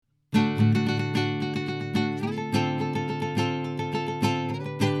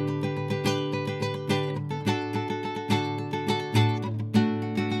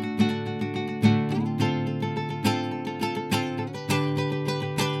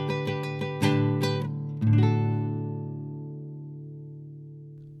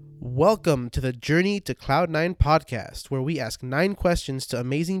Welcome to the Journey to Cloud9 podcast, where we ask 9 questions to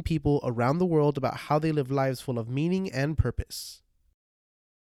amazing people around the world about how they live lives full of meaning and purpose.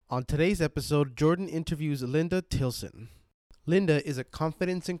 On today's episode, Jordan interviews Linda Tilson. Linda is a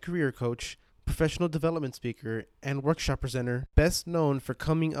confidence and career coach, professional development speaker, and workshop presenter, best known for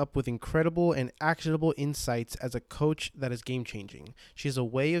coming up with incredible and actionable insights as a coach that is game-changing. She has a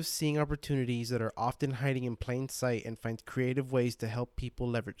way of seeing opportunities that are often hiding in plain sight and finds creative ways to help people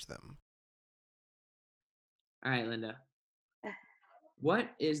leverage them. All right, Linda.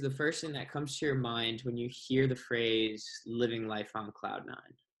 What is the first thing that comes to your mind when you hear the phrase living life on cloud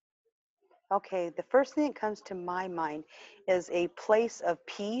nine? Okay, the first thing that comes to my mind is a place of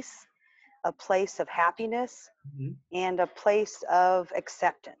peace, a place of happiness, and a place of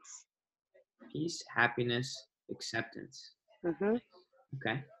acceptance. Peace, happiness, acceptance. Mm-hmm.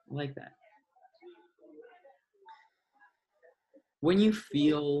 Okay, I like that. When you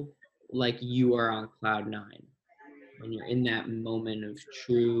feel like you are on cloud nine, when you're in that moment of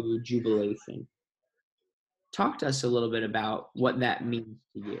true jubilation, talk to us a little bit about what that means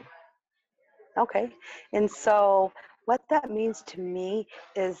to you. Okay, and so what that means to me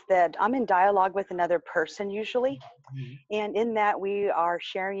is that I'm in dialogue with another person usually, and in that we are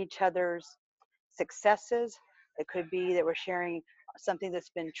sharing each other's successes. It could be that we're sharing something that's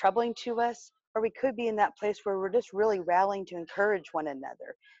been troubling to us, or we could be in that place where we're just really rallying to encourage one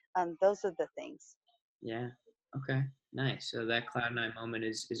another. Those are the things. Yeah. Okay. Nice. So that cloud nine moment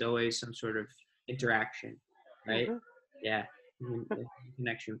is always some sort of interaction, right? Mm-hmm. Yeah. The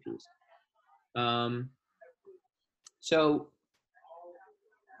connection piece. So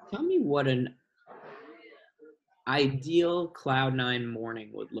tell me what an ideal cloud nine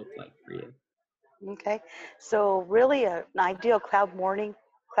morning would look like for you. Okay, so really an ideal cloud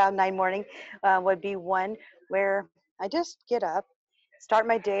nine morning would be one where I just get up, start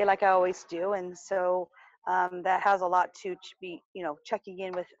my day like I always do, and so that has a lot to be, checking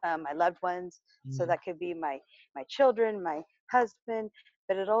in with my loved ones. So that could be my children, my husband,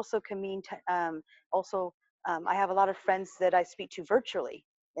 but it also can mean I have a lot of friends that I speak to virtually,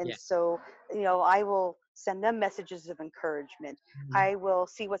 and Yeah. so I will send them messages of encouragement. I will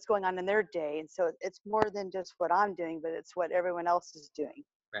see what's going on in their day. And so it's more than just what I'm doing, but it's what everyone else is doing.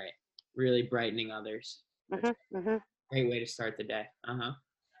 Right. Really brightening others. That's a great way to start the day.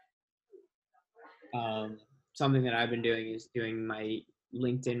 Something that I've been doing is doing my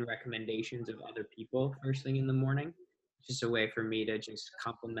LinkedIn recommendations of other people first thing in the morning. It's just a way for me to just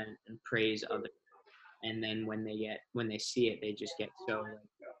compliment and praise others. And then when they see it, they just get so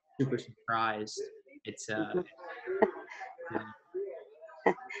super surprised. It's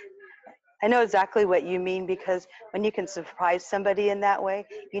I know exactly what you mean, because when you can surprise somebody in that way,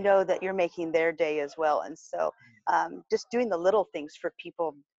 you know that you're making their day as well. And so just doing the little things for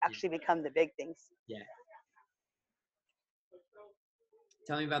people actually become the big things. Yeah.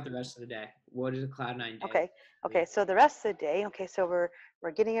 Tell me about the rest of the day. What is a cloud nine day? Okay. So the rest of the day, so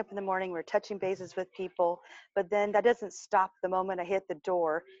we're getting up in the morning, we're touching bases with people, but then that doesn't stop the moment I hit the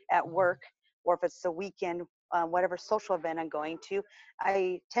door at work, or if it's the weekend, whatever social event I'm going to.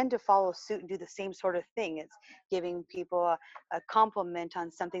 I tend to follow suit and do the same sort of thing. It's giving people a compliment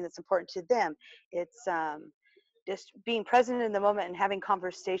on something that's important to them. It's just being present in the moment and having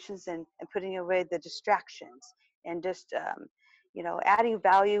conversations, and putting away the distractions, and just adding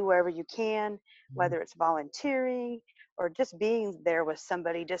value wherever you can, whether it's volunteering or just being there with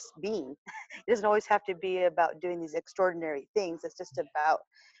somebody, just being. It doesn't always have to be about doing these extraordinary things. It's just about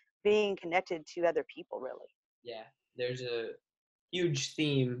being connected to other people, really. Yeah, there's a huge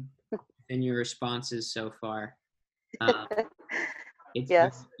theme in your responses so far.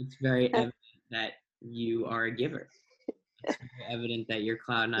 Yes. It's very evident that you are a giver. It's very evident that your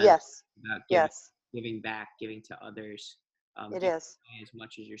cloud nine Yes. is about Yes. giving back, giving to others, It giving is. as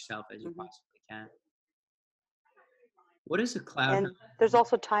much as yourself as you possibly can. What is a cloud And nine? there's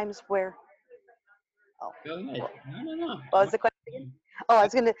also times where. Oh. Go ahead. No. What was the question again?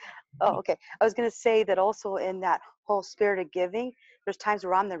 Okay. I was gonna say that also in that whole spirit of giving, there's times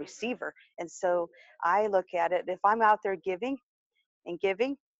where I'm the receiver, and so I look at it. If I'm out there giving,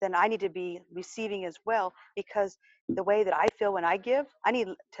 then I need to be receiving as well, because the way that I feel when I give, I need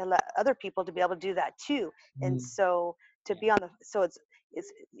to let other people to be able to do that too. And so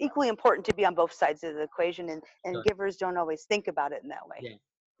it's equally important to be on both sides of the equation, and givers don't always think about it in that way.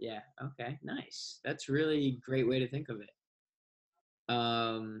 Yeah. Okay. Nice. That's really a great way to think of it.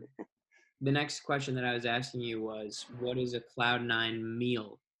 The next question that I was asking you was, what does a cloud nine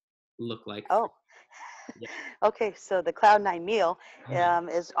meal look like? Okay, so the Cloud Nine meal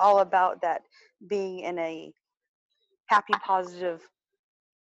is all about that, being in a happy, positive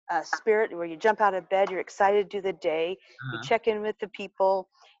spirit where you jump out of bed, you're excited to do the day, you Uh-huh. check in with the people,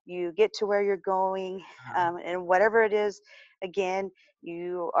 you get to where you're going, Uh-huh. and whatever it is, again,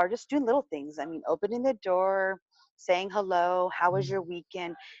 you are just doing little things. I mean, opening the door, saying hello, how was Mhm. your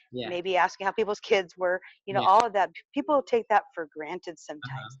weekend, Yeah. maybe asking how people's kids were, Yeah. all of that. People take that for granted Uh-huh.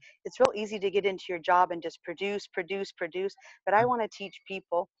 sometimes. It's real easy to get into your job and just produce, produce, produce. But I want to teach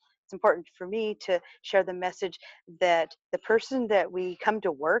people. It's important for me to share the message that the person that we come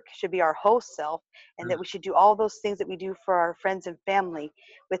to work should be our whole self, and that Uh-huh. we should do all those things that we do for our friends and family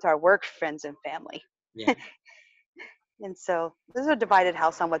with our work friends and family. Yeah. And so this is a divided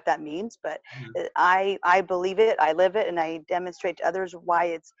house on what that means, but Uh-huh. I believe it, I live it, and I demonstrate to others why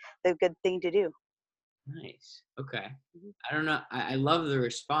it's the good thing to do. Nice. Okay. Mhm. I don't know. I love the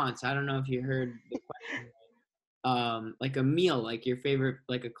response. I don't know if you heard the question. Like a meal, like your favorite,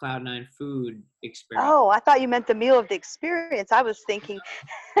 like a Cloud9 food experience. Oh, I thought you meant the meal of the experience. I was thinking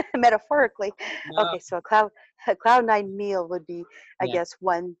metaphorically. No. Okay, so a cloud nine meal would be, I Yeah. guess,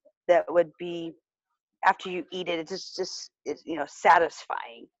 one that would be after you eat it, it's just it's,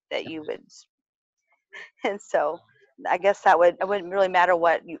 satisfying that you would. And so I guess that would, it wouldn't really matter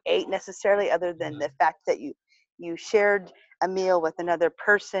what you ate necessarily, other than the fact that you shared a meal with another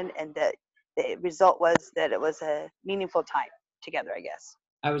person, and that the result was that it was a meaningful time together, I guess.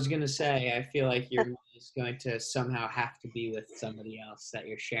 I was gonna say, I feel like your meal is going to somehow have to be with somebody else that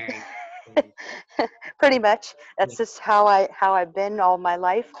you're sharing food. Pretty much, Yeah. that's just how I've been all my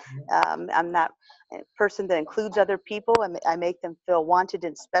life. I'm not a person that includes other people. I make them feel wanted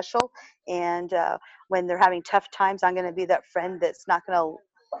and special. And when they're having tough times, I'm going to be that friend that's not going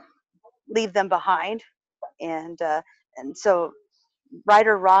to leave them behind. And so, right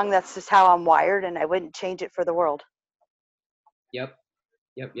or wrong, that's just how I'm wired, and I wouldn't change it for the world. Yep.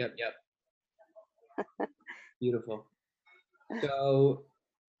 Yep. Yep. Yep. Beautiful. So,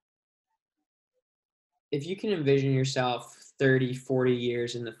 if you can envision yourself 30, 40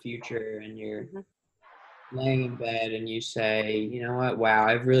 years in the future and you're Hmm. laying in bed and you say, you know what, wow,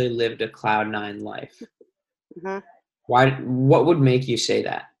 I've really lived a Cloud9 life. Hmm. What would make you say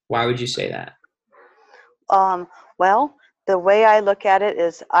that? Why would you say that? Um, well, the way I look at it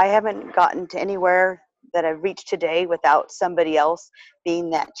is I haven't gotten to anywhere that I've reached today without somebody else being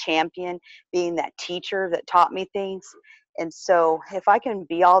that champion, being that teacher that taught me things. And so if I can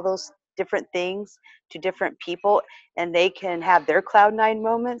be all those different things to different people, and they can have their cloud nine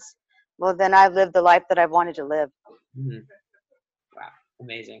moments, well, then I've lived the life that I've wanted to live. Mhm. Wow,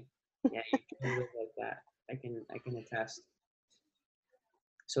 amazing. Yeah, you truly live like that. I can attest.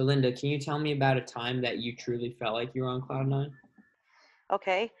 So Linda, can you tell me about a time that you truly felt like you were on Cloud9?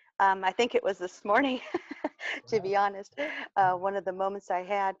 Okay. I think it was this morning, to be honest. One of the moments I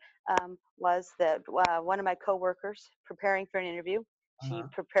had was that one of my coworkers preparing for an interview. She Uh-huh.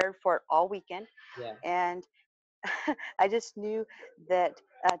 prepared for it all weekend, Yeah. and I just knew that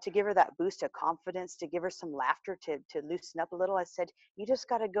to give her that boost of confidence, to give her some laughter, to loosen up a little. I said, "You just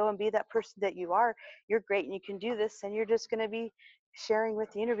got to go and be that person that you are. You're great, and you can do this. And you're just going to be sharing with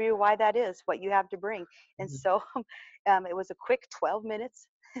the interview why that is, what you have to bring." And Mhm. so it was a quick 12 minutes,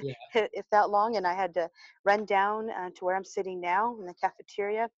 Yeah. if that long, and I had to run down to where I'm sitting now in the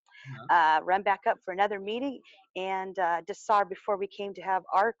cafeteria, Uh-huh. run back up for another meeting, and just saw her before we came to have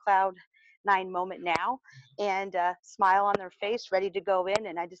our cloud nine moment now, and smile on her face, ready to go in.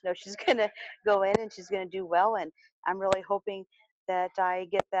 And I just know she's going to go in and she's going to do well. And I'm really hoping that I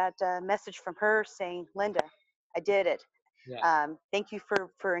get that message from her saying, "Linda, I did it. Yeah. Thank you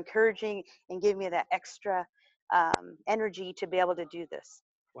for encouraging and giving me that extra energy to be able to do this."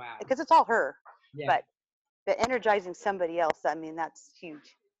 Wow. Because it's all her, Yeah. but energizing somebody else, I mean, that's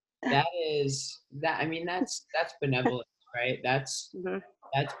huge. That is that I mean that's benevolence, right? Hmm.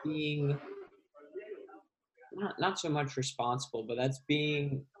 That's being not so much responsible, but that's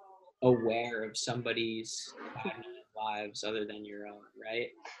being aware of somebody's Cloud9 lives other than your own, right?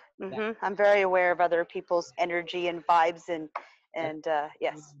 That, I'm very aware of other people's energy and vibes, and that's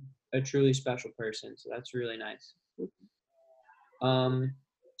yes. a truly special person, so that's really nice.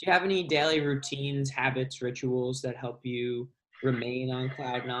 Do you have any daily routines, habits, rituals that help you remain on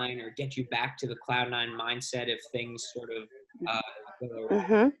Cloud9 or get you back to the Cloud9 mindset if things sort of uh, go awry?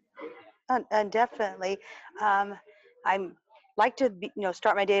 Hmm. And definitely, um, I'm like to be,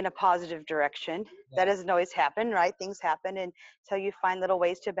 start my day in a positive direction. That Yeah, doesn't always happen, right? Things happen, and so you find little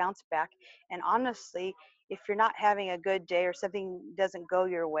ways to bounce back. And honestly, if you're not having a good day or something doesn't go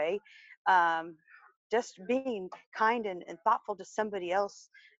your way, um, just being kind and thoughtful to somebody else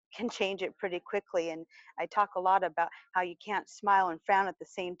can change it pretty quickly. And I talk a lot about how you can't smile and frown at the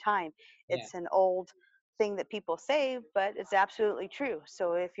same time. yeah, It's an old thing that people say, but it's absolutely true. So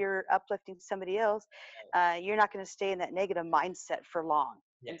if you're uplifting somebody else, you're not going to stay in that negative mindset for long.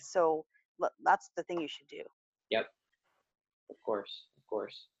 Yeah. And so that's the thing you should do. Yep. Of course. Of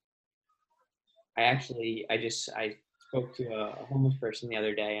course. I spoke to a homeless person the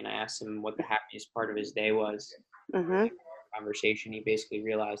other day, and I asked him what the happiest part of his day was. Hmm. Conversation, he basically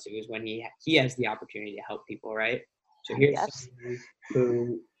realized it was when he has the opportunity to help people, right? So here's Yes. somebody who,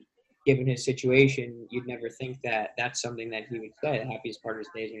 given his situation, you'd never think that that's something that he would say. The happiest part of his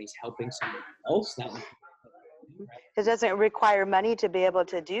day is when he's helping somebody else, not right? It doesn't require money to be able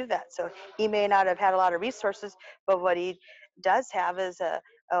to do that. So he may not have had a lot of resources, but what he does have is a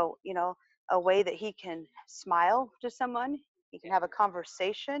way that he can smile to someone. He can have a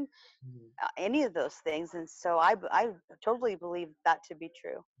conversation, Mhm. any of those things. And so I totally believe that to be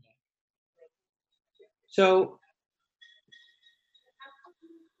true. So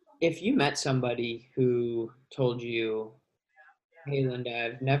if you met somebody who told you, "Hey, Linda,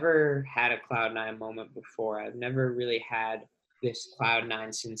 I've never had a cloud nine moment before. I've never really had this cloud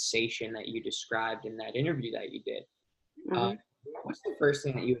nine sensation that you described in that interview that you did." Uh, Hmm. what's the first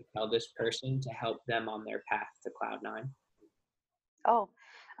thing that you would tell this person to help them on their path to cloud nine? Oh,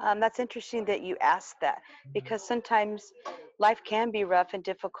 that's interesting that you asked that, because sometimes life can be rough and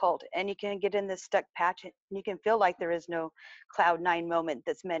difficult, and you can get in this stuck patch, and you can feel like there is no cloud nine moment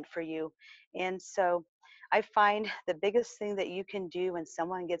that's meant for you. And so I find the biggest thing that you can do when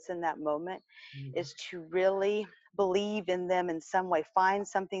someone gets in that moment Mhm. is to really believe in them in some way. Find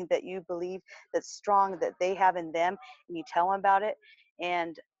something that you believe that's strong that they have in them, and you tell them about it,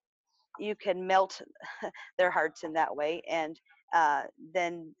 and you can melt their hearts in that way. And uh,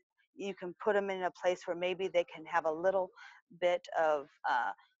 then you can put them in a place where maybe they can have a little bit of,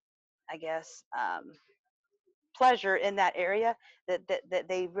 I guess, pleasure in that area, that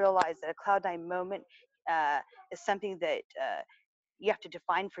they realize that a cloud nine moment uh, is something that you have to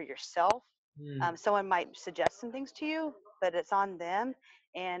define for yourself. Mm. Someone might suggest some things to you, but it's on them.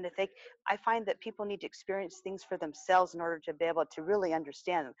 And I find that people need to experience things for themselves in order to be able to really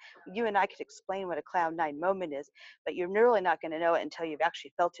understand them. You and I could explain what a cloud nine moment is, but you're really not going to know it until you've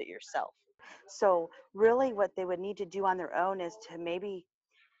actually felt it yourself. So really what they would need to do on their own is to maybe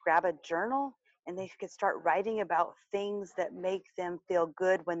grab a journal, and they could start writing about things that make them feel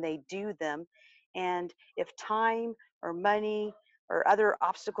good when they do them. And if time or money or other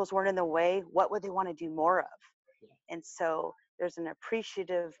obstacles weren't in the way, what would they want to do more of? And so there's an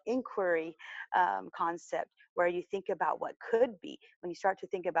appreciative inquiry concept where you think about what could be. When you start to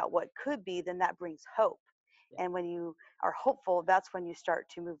think about what could be, then that brings hope. And when you are hopeful, that's when you start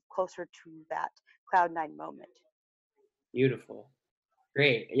to move closer to that cloud nine moment. Beautiful.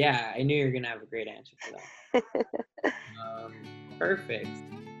 Great. Yeah, I knew you were gonna have a great answer for that. Perfect.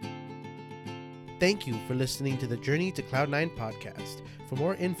 Thank you for listening to the Journey to Cloud9 podcast. For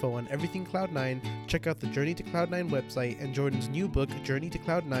more info on everything Cloud9, check out the Journey to Cloud9 website and Jordan's new book, Journey to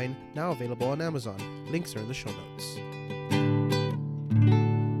Cloud9, now available on Amazon. Links are in the show notes.